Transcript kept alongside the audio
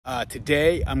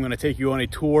Today, I'm going to take you on a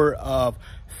tour of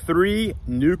 3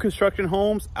 new construction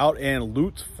homes out in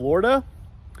Lutz, Florida.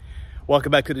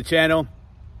 Welcome back to the channel.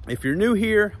 If you're new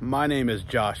here, my name is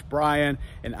Bryan,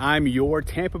 and I'm your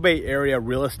Tampa Bay area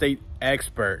real estate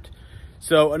expert.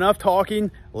 So enough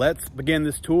talking, let's begin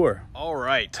this tour. All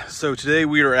right, so today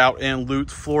we are out in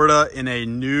Lutz, Florida in a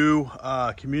new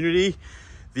community.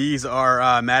 These are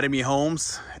Mattamy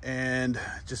Homes, and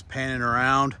just panning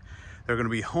around. There are going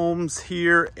to be homes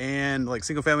here, and like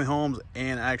single family homes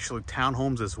and actually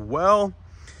townhomes as well.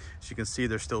 As you can see,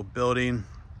 they're still building.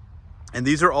 And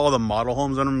these are all the model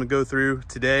homes that I'm going to go through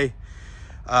today.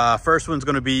 First one's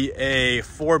going to be a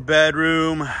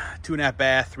 4-bedroom, 2.5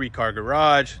 bath, 3-car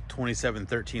garage,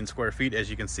 2713 square feet, as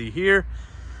you can see here.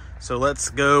 So let's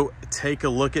go take a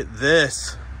look at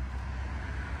this.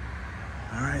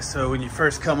 All right, so when you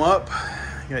first come up,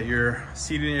 you got your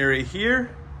seating area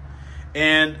here.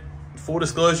 And full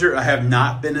disclosure, I have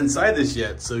not been inside this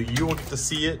yet, so you will get to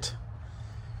see it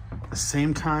the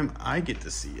same time I get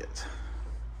to see it.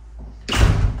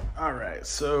 All right,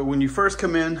 so when you first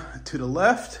come in to the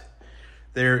left,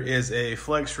 there is a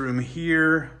flex room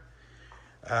here,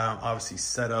 obviously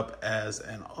set up as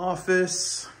an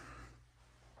office.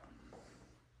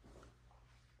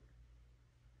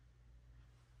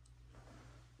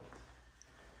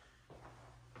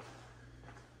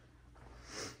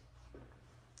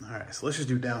 All right, so let's just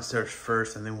do downstairs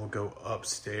first and then we'll go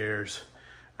upstairs.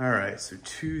 All right, so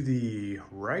to the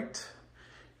right,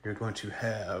 you're going to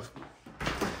have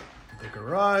the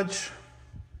garage.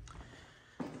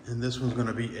 And this one's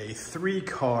gonna be a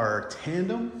 3-car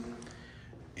tandem.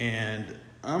 And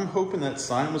I'm hoping that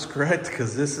sign was correct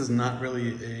because this is not really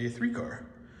a 3-car.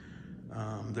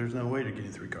 There's no way to get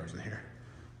 3 cars in here.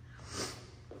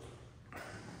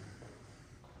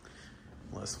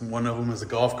 Unless one of them is a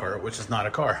golf cart, which is not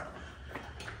a car.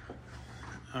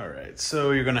 All right,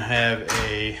 so you're gonna have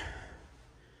a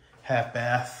half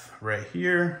bath right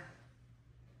here.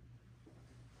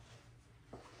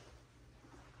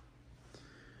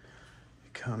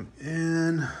 Come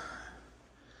in,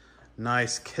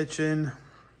 nice kitchen,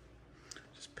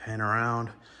 just pan around.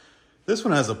 This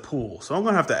one has a pool, so I'm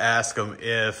gonna have to ask them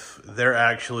if they're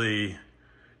actually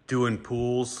doing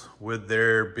pools with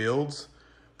their builds,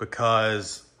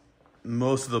 because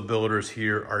most of the builders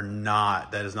here are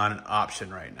not. That is not an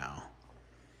option right now.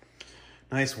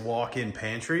 Nice walk-in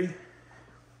pantry.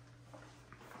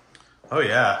 Oh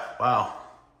yeah, wow.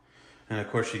 And of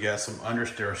course you got some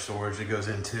understair storage that goes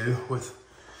into with.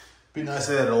 Be nice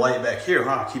if they had a light back here,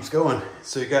 huh? It keeps going.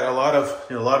 So you got a lot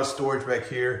of storage back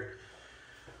here.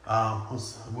 It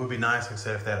would be nice, like I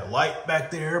said, if they had a light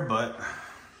back there, but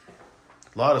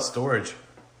a lot of storage.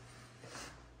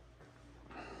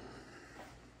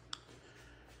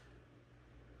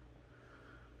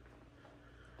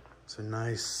 It's a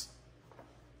nice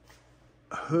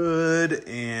hood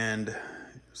and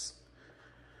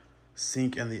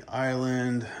sink in the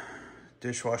island,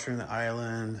 dishwasher in the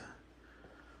island.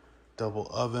 Double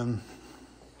oven,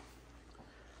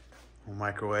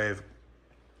 microwave.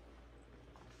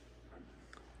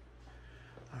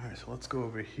 All right, so let's go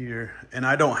over here. And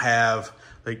I don't have,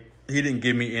 like, he didn't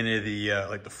give me any of the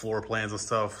like the floor plans and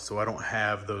stuff, so I don't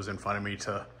have those in front of me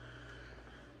to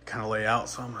kind of lay out.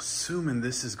 So I'm assuming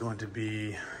this is going to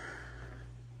be,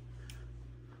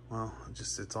 well,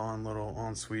 just its own little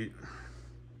ensuite.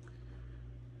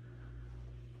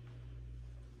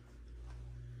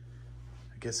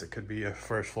 I guess it could be a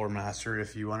first floor master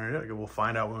if you wanted it. We'll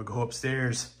find out when we go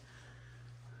upstairs.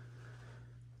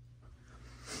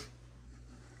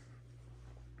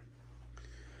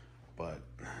 But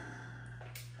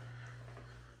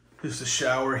just a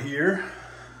shower here.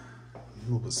 A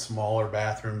little bit smaller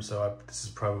bathroom, so this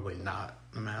is probably not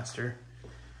a master.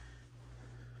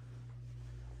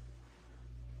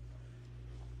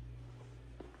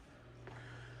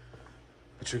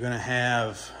 But you're gonna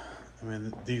have, I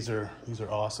mean, these are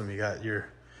awesome. You got your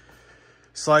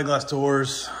slide glass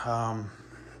doors on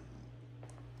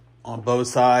both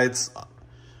sides.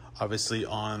 Obviously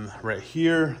on right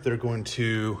here, they're going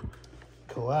to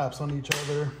collapse on each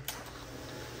other.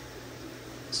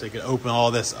 So you can open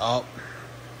all this up.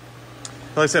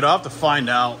 Like I said, I'll have to find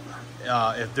out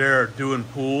if they're doing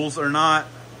pools or not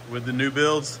with the new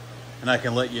builds, and I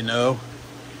can let you know.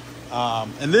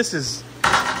 And this is,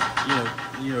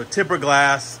 you know, timber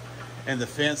glass. And the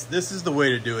fence, this is the way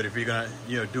to do it if you're gonna,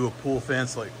 do a pool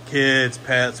fence, like kids,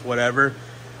 pets, whatever,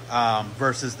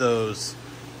 versus those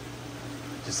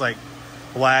just like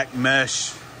black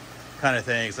mesh kind of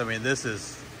things. I mean, this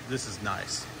is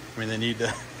nice. I mean, they need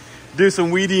to do some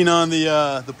weeding on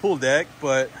the pool deck,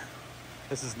 but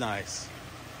this is nice.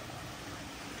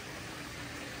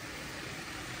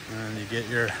 And you get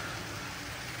your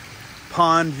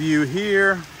pond view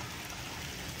here.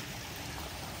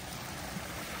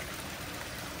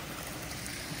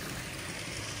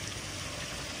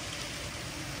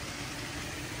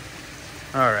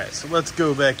 All right, so let's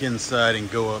go back inside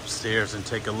and go upstairs and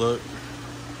take a look.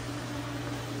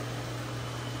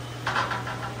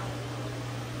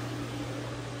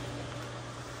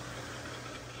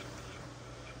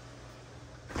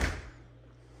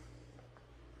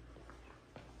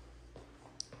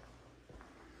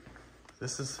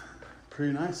 This is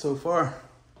pretty nice so far.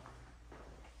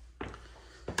 All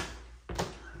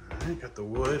right, got the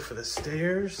wood for the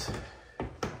stairs.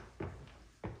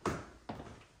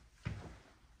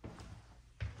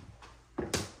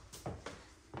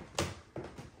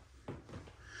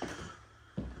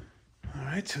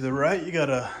 All right, to the right, you got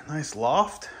a nice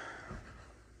loft.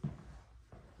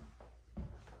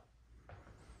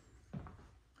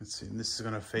 Let's see, this is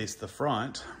gonna face the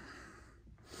front,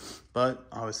 but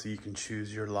obviously you can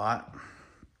choose your lot.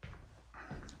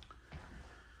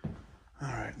 All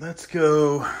right, let's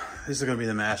go. This is gonna be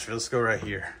the master. Let's go right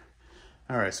here.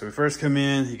 All right, so we first come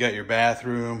in, you got your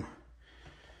bathroom.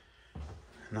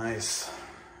 Nice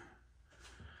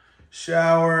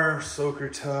shower, soaker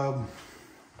tub.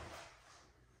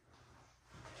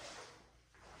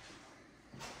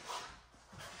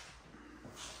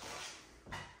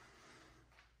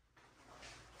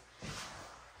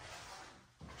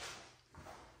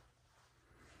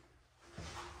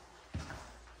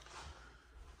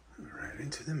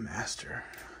 Into the master.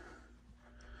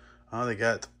 Oh, they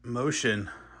got motion.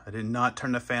 I did not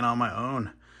turn the fan on my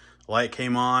own. Light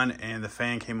came on and the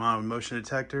fan came on with motion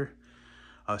detector.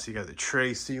 So you got the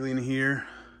tray ceiling here.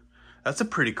 That's a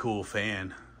pretty cool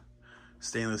fan.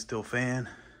 Stainless steel fan.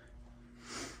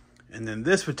 And then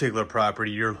this particular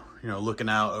property, you're looking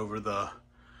out over the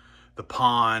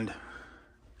pond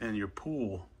and your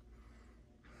pool.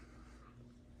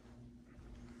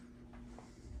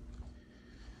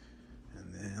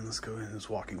 And let's go in this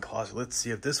walk-in closet. Let's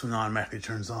see if this one automatically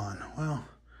turns on. Well,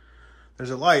 there's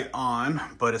a light on,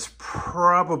 but it's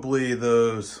probably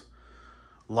those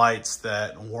lights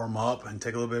that warm up and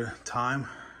take a little bit of time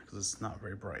because it's not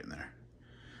very bright in there.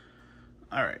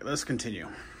 All right, let's continue.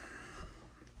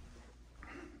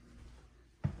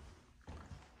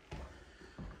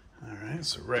 All right,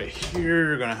 so right here,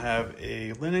 you're gonna have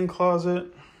a linen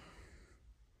closet.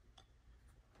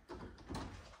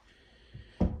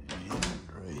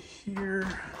 Here,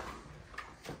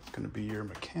 it's going to be your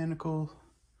mechanical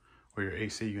or your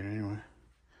AC unit anyway.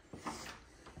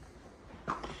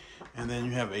 And then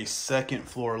you have a second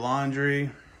floor laundry.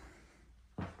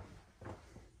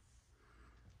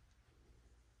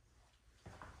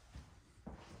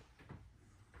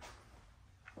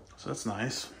 So that's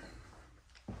nice.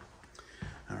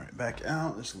 All right, back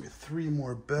out. There's going to be 3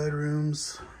 more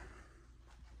bedrooms.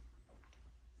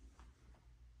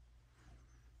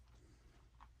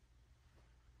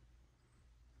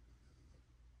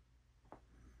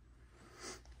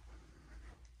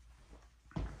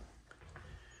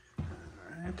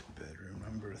 Bedroom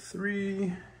number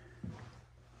 3.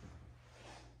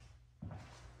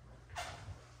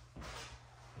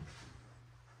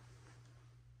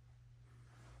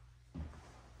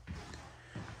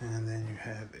 And then you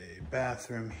have a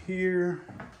bathroom here.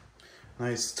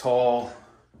 Nice tall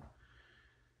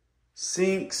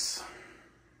sinks.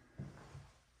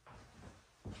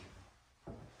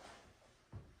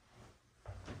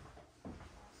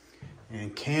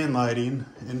 And can lighting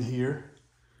in here.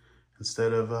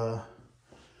 Instead of,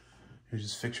 here's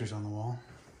just fixtures on the wall.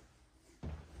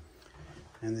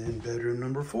 And then bedroom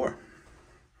number 4.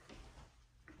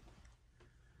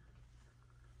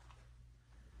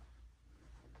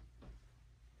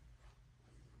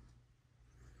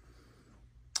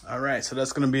 All right, so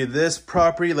that's gonna be this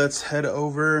property. Let's head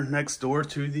over next door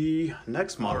to the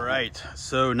next model. All right,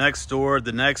 so next door,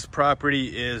 the next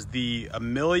property is the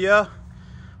Amelia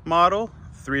model.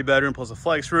 3-bedroom plus a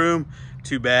flex room.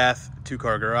 2-bath,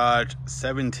 2-car garage,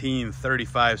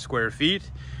 1735 square feet.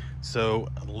 So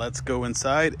let's go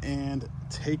inside and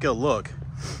take a look.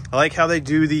 I like how they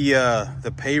do the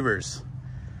pavers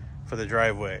for the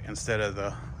driveway instead of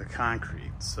the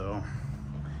concrete. So,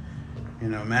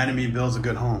 Mattamy builds a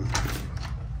good home,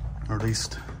 or at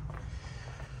least.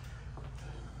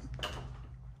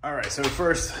 All right, so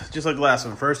first, just like the last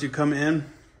one, first you come in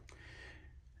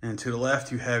and to the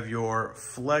left you have your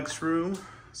flex room.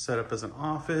 Set up as an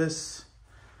office.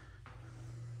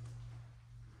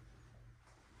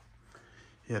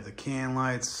 You have the can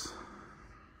lights.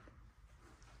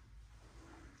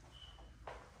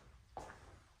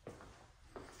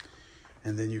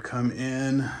 And then you come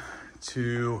in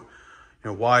to,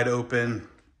 wide open,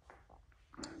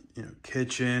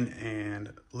 kitchen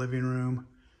and living room.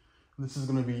 This is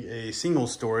going to be a single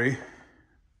story.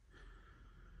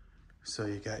 So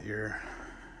you got your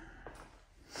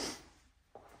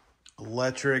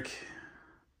electric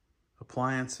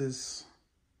appliances.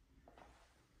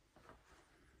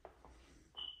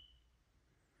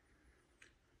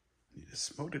 Need a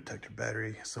smoke detector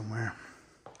battery somewhere.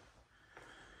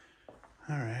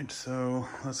 All right, so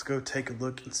let's go take a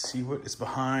look and see what is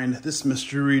behind. This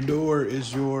mystery door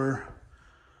is your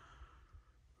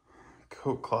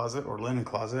coat closet or linen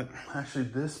closet. Actually,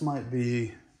 this is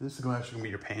actually gonna be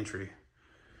your pantry.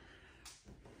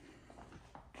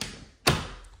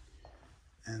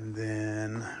 And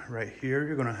then right here,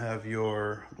 you're gonna have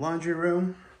your laundry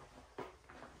room.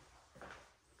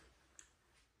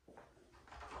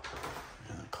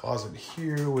 And a closet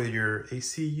here with your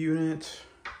AC unit.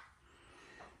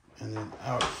 And then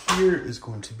out here is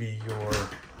going to be your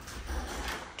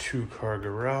 2-car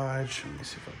garage. Let me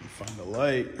see if I can find the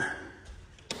light.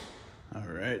 All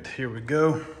right, here we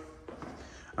go.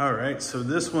 All right, so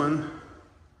this one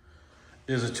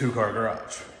is a 2-car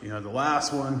garage. The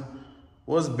last one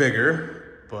was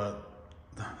bigger, but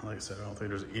like I said, I don't think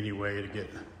there's any way to get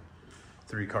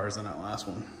 3 cars in that last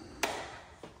one.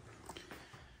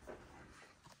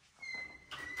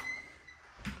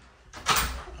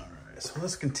 All right, so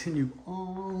let's continue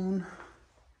on.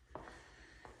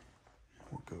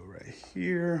 We'll go right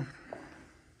here.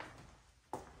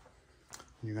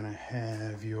 You're gonna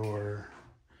have your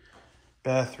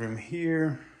bathroom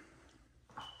here.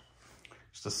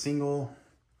 Just a single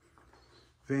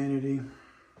vanity.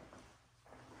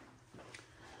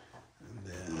 And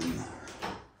then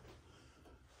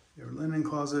your linen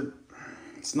closet.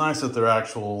 It's nice that they're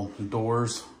actual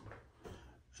doors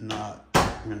and not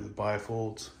the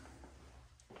bifolds.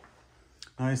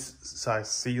 Nice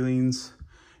size ceilings.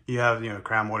 You have,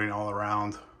 crown molding all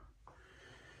around.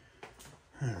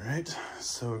 All right,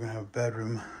 so we're gonna have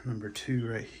bedroom number 2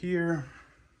 right here.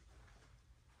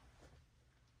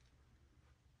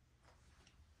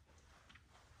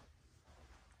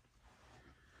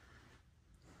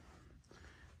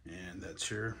 And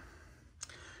that's your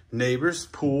neighbor's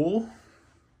pool.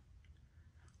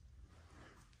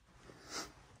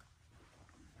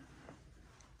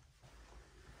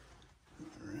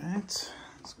 All right,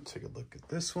 let's take a look at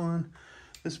this one.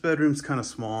 This bedroom's kind of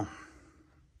small,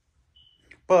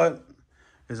 but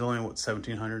it's only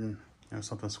 1,700 and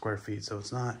something square feet, so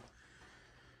it's not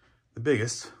the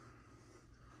biggest.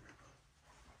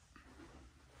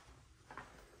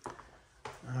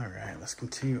 All right, let's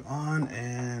continue on,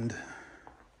 and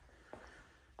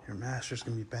your master's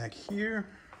gonna be back here.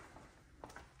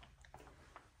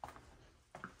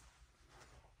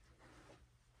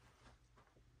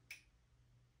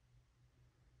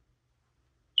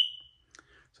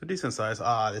 So decent size.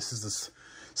 This is the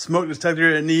smoke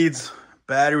detector. It needs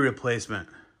battery replacement.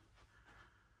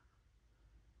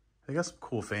 They got some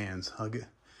cool fans. I'll give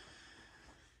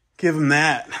them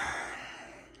that.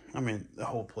 I mean, the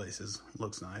whole place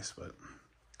looks nice, but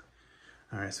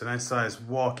all right. So nice size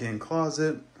walk-in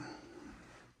closet.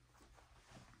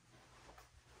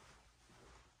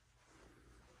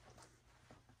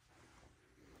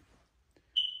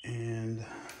 And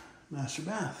master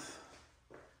bath.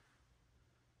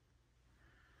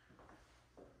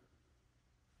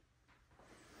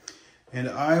 And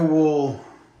I will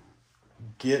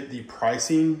get the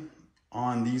pricing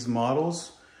on these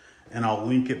models, and I'll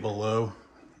link it below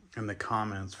in the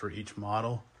comments for each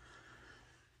model,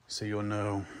 so you'll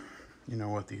know,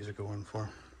 what these are going for.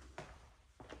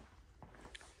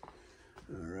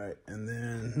 All right, and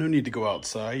then no need to go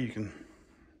outside. You can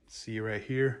see right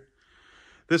here.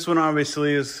 This one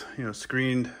obviously is,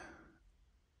 screened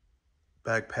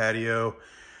back patio.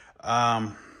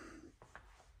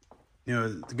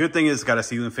 The good thing is it's got a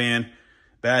ceiling fan.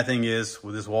 Bad thing is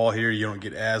with this wall here, you don't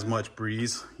get as much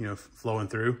breeze, flowing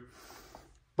through.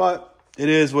 But it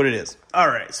is what it is. All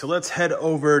right, so let's head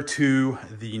over to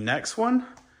the next one.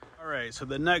 All right, so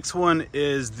the next one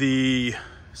is the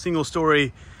single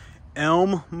story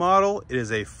Elm model. It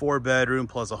is a 4-bedroom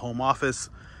plus a home office,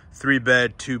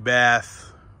 3-bed,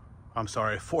 2-bath. I'm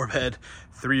sorry, 4-bed,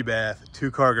 3-bath,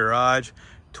 2-car garage,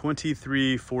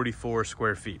 2,344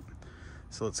 square feet.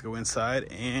 So let's go inside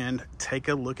and take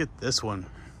a look at this one.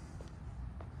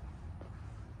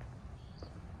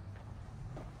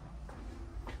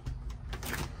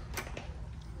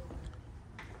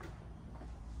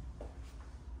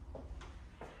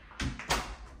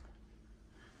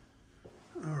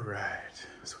 All right,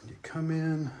 so when you come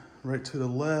in right to the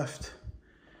left,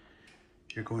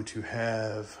 you're going to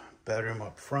have Bedroom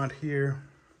up front here.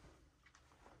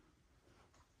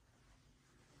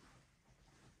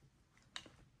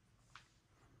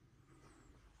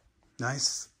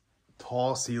 Nice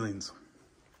tall ceilings.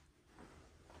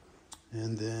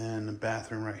 And then a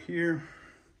bathroom right here.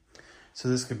 So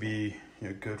this could be, you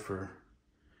know, good for,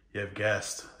 you have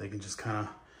guests. They can just kind of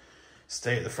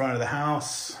stay at the front of the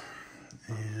house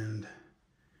and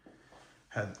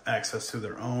have access to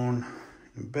their own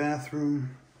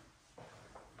bathroom.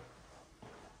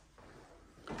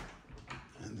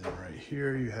 And then right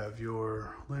here you have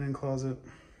your linen closet.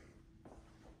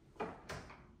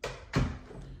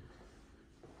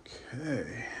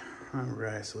 Okay, all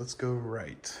right, so let's go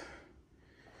right.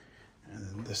 And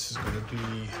then this is gonna be,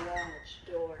 garage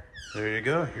door. There you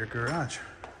go, your garage.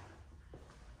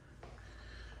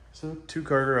 So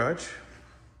 2-car garage,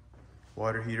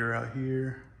 water heater out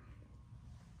here.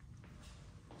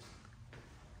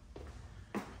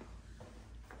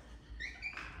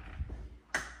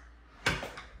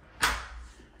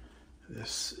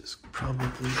 This is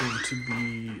probably going to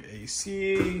be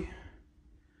AC.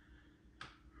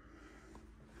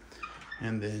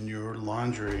 And then your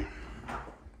laundry.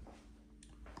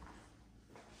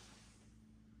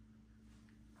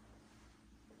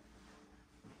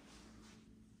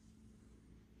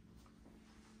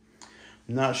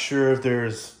 I'm not sure if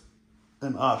there's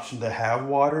an option to have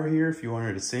water here if you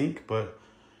wanted to sink, but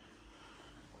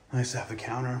nice to have the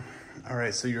counter. All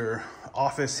right, so your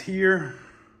office here.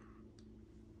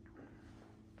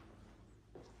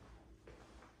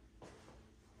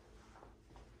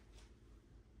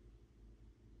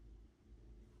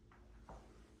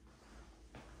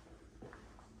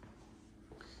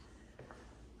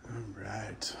 All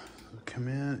right, come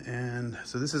in, and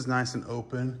so this is nice and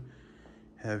open.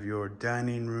 Have your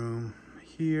dining room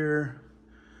here,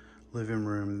 living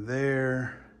room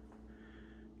there,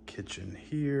 kitchen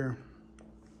here.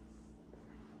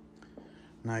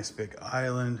 Nice big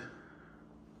island.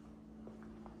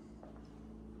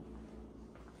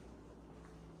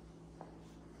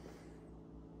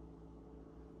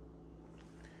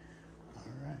 All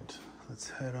right,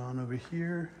 let's head on over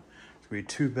here. We have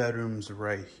 2 bedrooms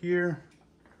right here.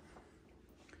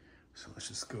 So let's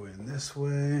just go in this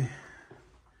way.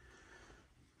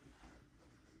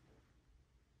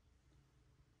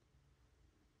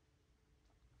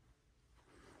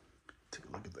 Take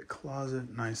a look at the closet,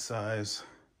 nice size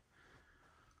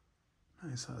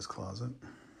closet.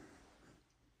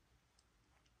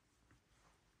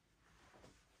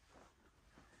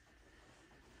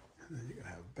 And then you're gonna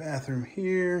have a bathroom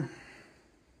here.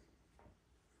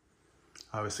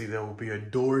 Obviously there will be a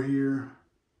door here,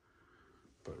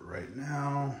 but right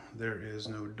now there is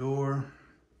no door.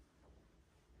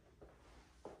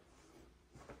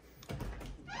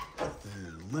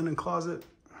 Then linen closet.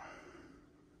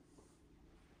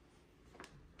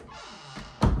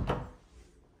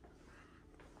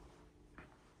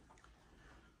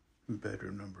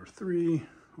 Bedroom number 3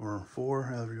 or 4,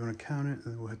 however you want to count it.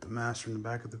 And then we'll hit the master in the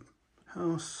back of the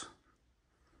house.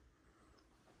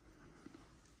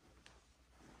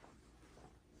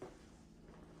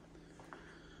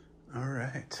 All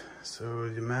right, so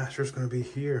the master is going to be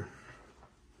here.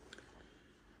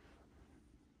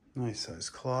 Nice size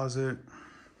closet.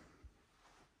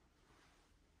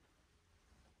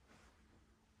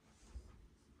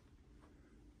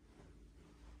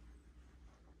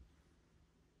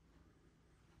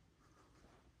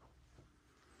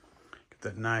 Get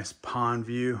that nice pond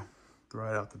view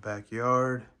right out the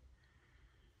backyard.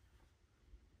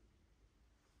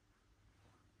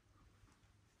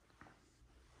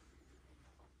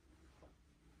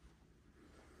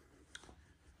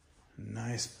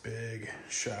 Nice big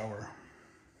shower.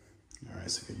 All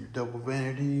right, so you got your double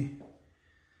vanity.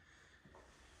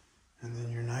 And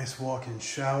then your nice walk-in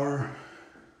shower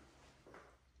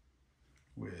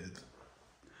with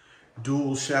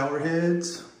dual shower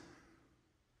heads.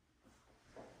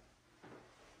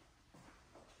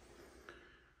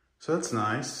 So that's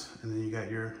nice. And then you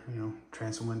got your,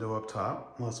 transom window up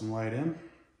top, let some light in.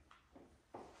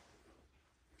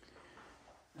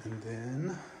 And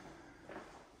then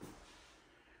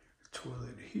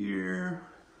toilet here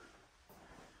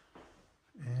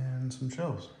and some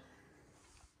shelves.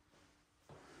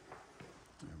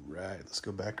 All right, let's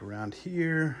go back around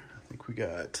here. I think we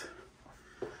got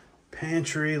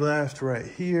pantry left right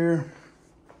here.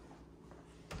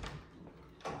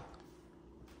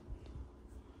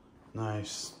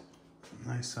 Nice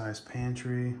size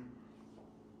pantry.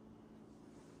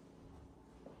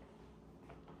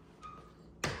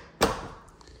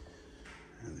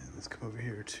 And then let's come over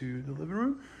here to the living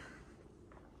room.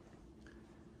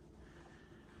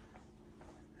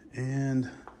 And I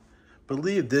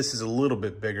believe this is a little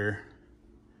bit bigger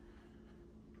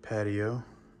patio.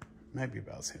 Might be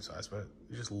about the same size, but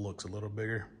it just looks a little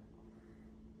bigger.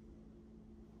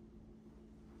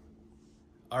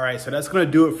 All right, so that's gonna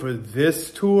do it for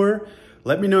this tour.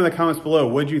 Let me know in the comments below,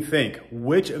 what'd you think?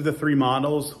 Which of the 3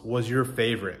 models was your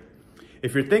favorite?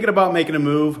 If you're thinking about making a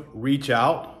move, reach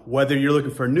out. Whether you're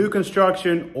looking for new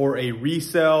construction or a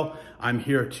resale, I'm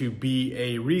here to be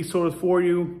a resource for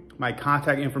you. My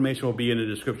contact information will be in the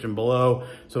description below,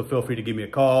 so feel free to give me a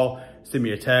call, send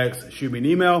me a text, shoot me an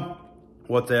email,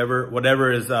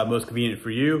 whatever is most convenient for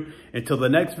you. Until the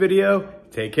next video,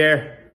 take care.